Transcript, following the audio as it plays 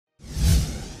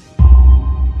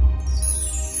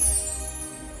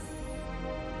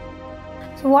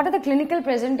So what are the clinical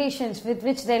presentations with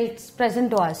which they'll present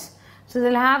to us? So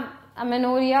they'll have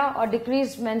amenorrhea or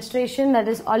decreased menstruation, that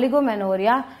is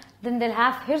oligomenorrhea. Then they'll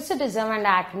have hirsutism and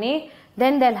acne.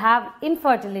 Then they'll have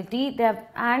infertility,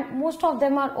 and most of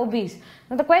them are obese.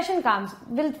 Now the question comes,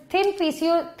 will thin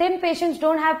patients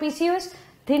don't have PCOS?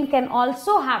 Thin can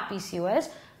also have PCOS,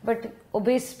 but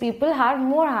obese people have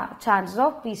more chances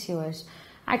of PCOS.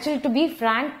 Actually, to be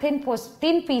frank, thin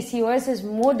PCOS is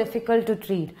more difficult to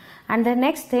treat. And the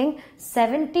next thing,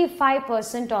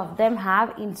 75% of them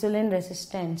have insulin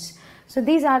resistance. So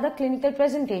these are the clinical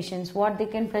presentations, what they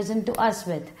can present to us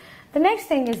with. The next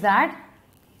thing is that,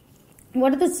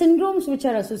 what are the syndromes which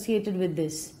are associated with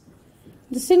this?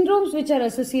 The syndromes which are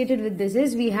associated with this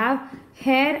is, we have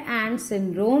hair-and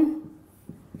syndrome.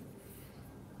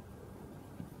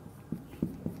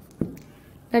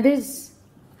 That is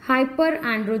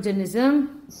hyperandrogenism,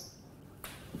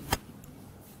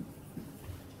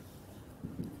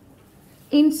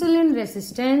 insulin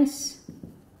resistance,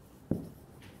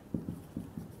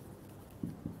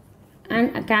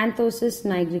 and acanthosis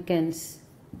nigricans.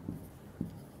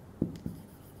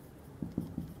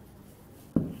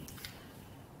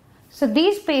 So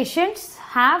these patients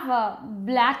have a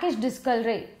blackish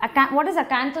discoloration. What is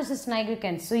acanthosis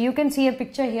nigricans? So you can see a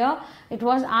picture here. It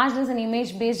was asked as an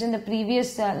image based in the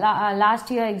previous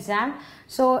last year exam.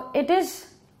 So it is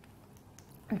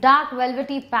dark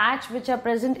velvety patch which are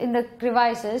present in the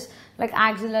crevices like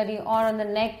axillary or on the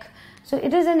neck. So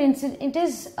it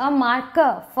is a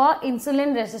marker for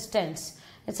insulin resistance.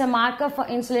 It's a marker for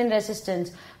insulin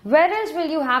resistance. Where else will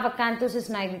you have acanthosis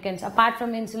nigricans apart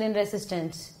from insulin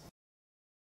resistance?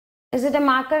 Is it a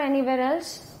marker anywhere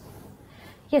else?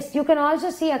 Yes, you can also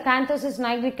see acanthosis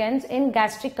nigricans in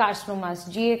gastric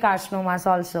carcinomas, GA carcinomas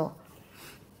also.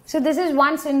 So this is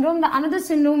one syndrome. The another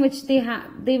syndrome which they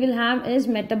will have is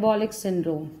metabolic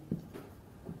syndrome.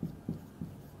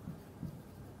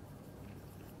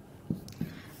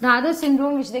 The other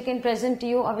syndrome which they can present to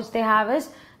you or which they have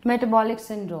is metabolic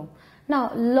syndrome.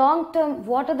 Now, long-term,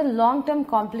 what are the long-term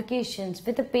complications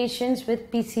with the patients with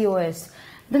PCOS?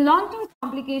 The long-term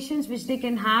complications which they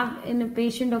can have in a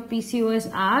patient of PCOS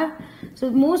are, so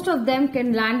most of them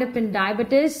can land up in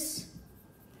diabetes.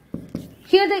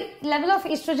 Here the level of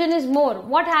estrogen is more.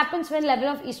 What happens when level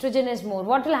of estrogen is more?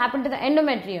 What will happen to the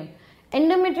endometrium?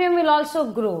 Endometrium will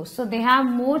also grow. So they have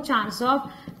more chance of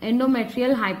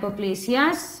endometrial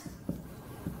hyperplasias.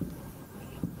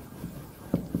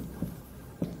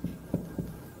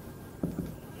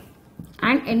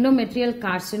 And endometrial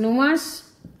carcinomas.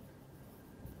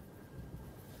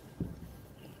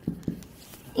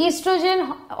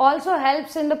 Estrogen also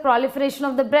helps in the proliferation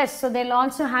of the breast. So they'll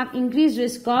also have increased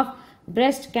risk of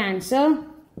breast cancer,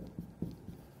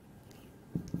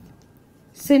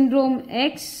 syndrome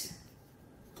X,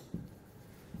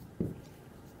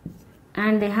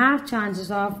 and they have chances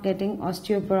of getting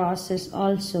osteoporosis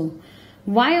also.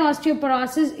 Why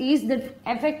osteoporosis? Is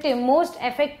the most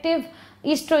effective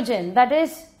estrogen, that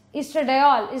is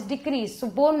estradiol, is decreased. So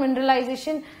bone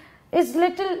mineralization is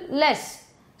little less.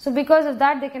 So because of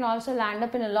that, they can also land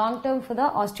up in a long term for the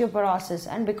osteoporosis,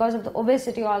 and because of the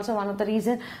obesity also one of the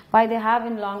reasons why they have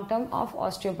in long term of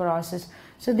osteoporosis.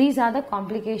 So these are the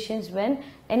complications when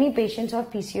any patients of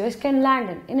PCOS can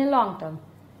land in a long term.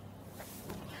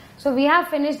 So we have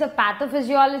finished the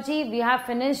pathophysiology, we have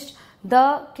finished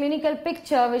the clinical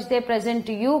picture which they present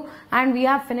to you, and we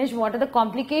have finished what are the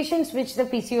complications which the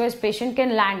PCOS patient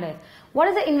can land in. What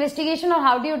is the investigation or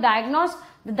how do you diagnose?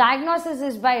 The diagnosis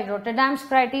is by Rotterdam's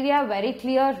criteria, very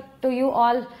clear to you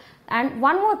all. And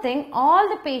one more thing, all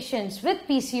the patients with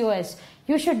PCOS,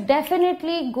 you should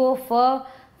definitely go for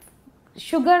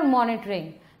sugar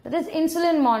monitoring. That is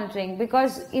insulin monitoring,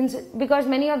 because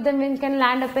many of them can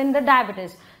land up in the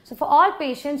diabetes. So for all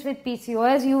patients with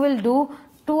PCOS, you will do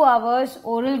 2 hours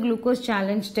oral glucose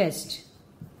challenge test.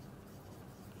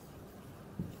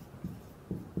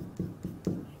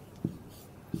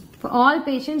 For all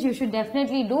patients, you should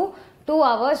definitely do 2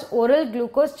 hours oral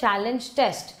glucose challenge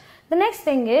test. The next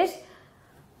thing is,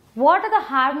 what are the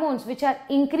hormones which are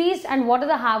increased and what are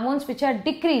the hormones which are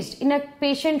decreased in a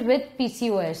patient with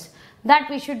PCOS? That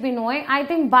we should be knowing. I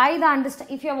think by the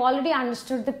if you have already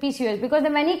understood the PCOS, because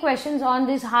there are many questions on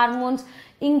these hormones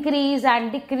increase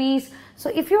and decrease.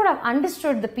 So if you would have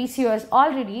understood the PCOS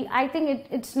already, I think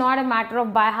it's not a matter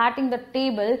of by hearting the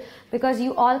table, because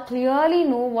you all clearly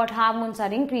know what hormones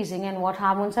are increasing and what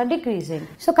hormones are decreasing.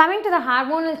 So coming to the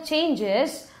hormonal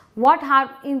changes, which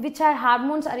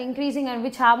hormones are increasing and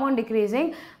which hormone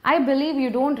decreasing, I believe you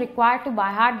don't require to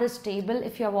by heart this table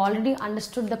if you have already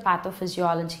understood the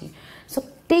pathophysiology. So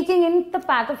taking in the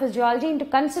pathophysiology into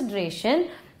consideration,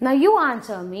 Now you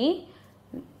answer me,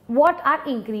 what are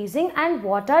increasing and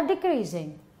what are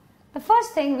decreasing? The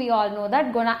first thing we all know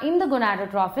that in the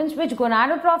gonadotrophins, which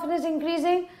gonadotrophin is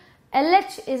increasing?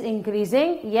 LH is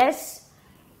increasing, yes.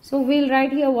 So we'll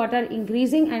write here what are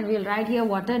increasing and we'll write here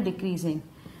what are decreasing.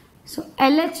 So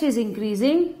LH is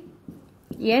increasing,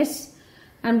 yes.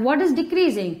 And what is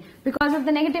decreasing? Because of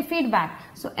the negative feedback.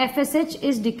 So FSH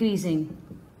is decreasing.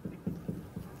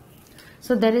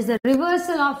 So there is a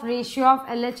reversal of ratio of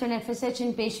LH and FSH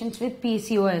in patients with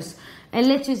PCOS.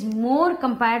 LH is more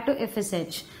compared to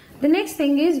FSH. The next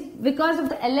thing is, because of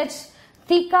the LH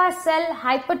theca cell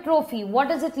hypertrophy, what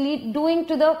is it doing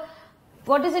to the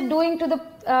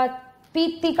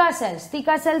theca cells?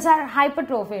 Theca cells are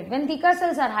hypertrophied. When theca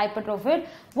cells are hypertrophied,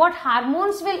 what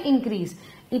hormones will increase?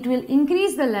 It will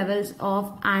increase the levels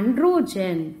of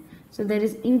androgen. So there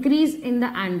is increase in the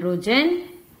androgen,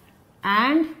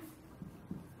 and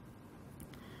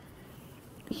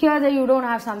here you don't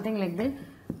have something like that.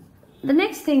 The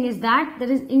next thing is that there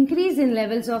is increase in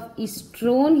levels of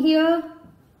estrone here,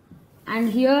 and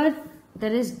here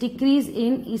there is decrease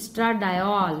in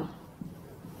estradiol.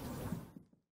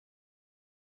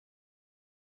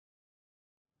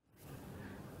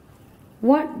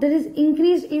 There is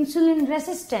increased insulin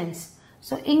resistance.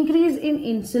 So increase in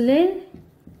insulin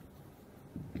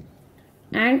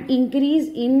and increase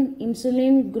in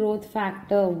insulin growth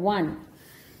factor 1.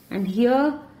 And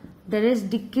here there is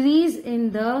decrease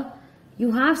in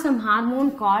you have some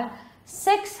hormone called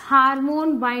sex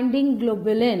hormone binding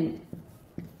globulin.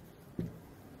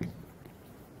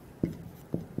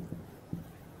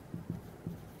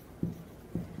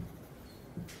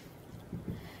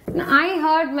 Now, I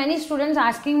heard many students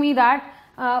asking me that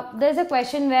there is a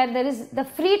question where there is the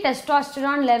free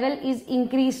testosterone level is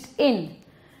increased in.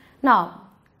 Now,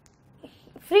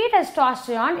 free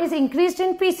testosterone is increased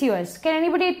in PCOS. Can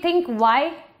anybody think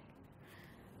why?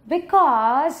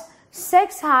 Because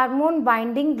sex hormone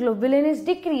binding globulin is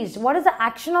decreased. What is the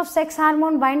action of sex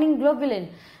hormone binding globulin?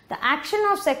 The action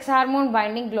of sex hormone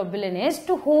binding globulin is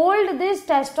to hold this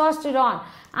testosterone,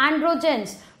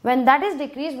 androgens. When that is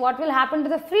decreased, what will happen to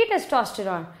the free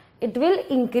testosterone? It will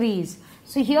increase.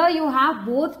 So here you have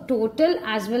both total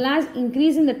as well as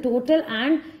increase in the total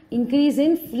and increase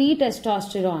in free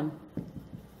testosterone.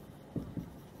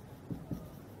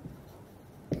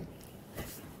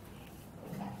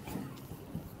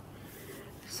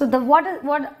 So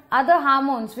what other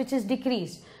hormones which is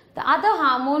decreased? The other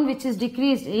hormone which is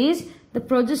decreased is the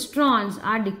progesterones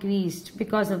are decreased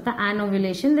because of the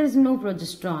anovulation. There is no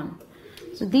progesterone.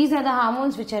 So these are the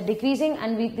hormones which are decreasing,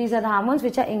 and these are the hormones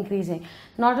which are increasing.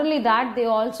 Not only that, they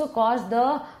also cause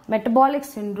the metabolic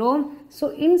syndrome. So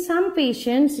in some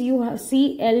patients you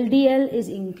see LDL is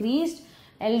increased,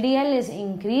 LDL is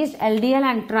increased, LDL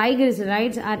and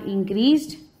triglycerides are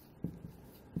increased.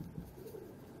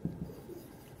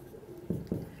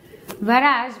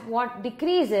 Whereas what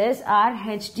decreases are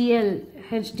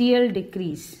HDL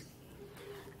decrease.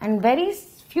 And very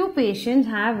few patients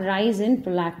have rise in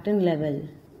prolactin level.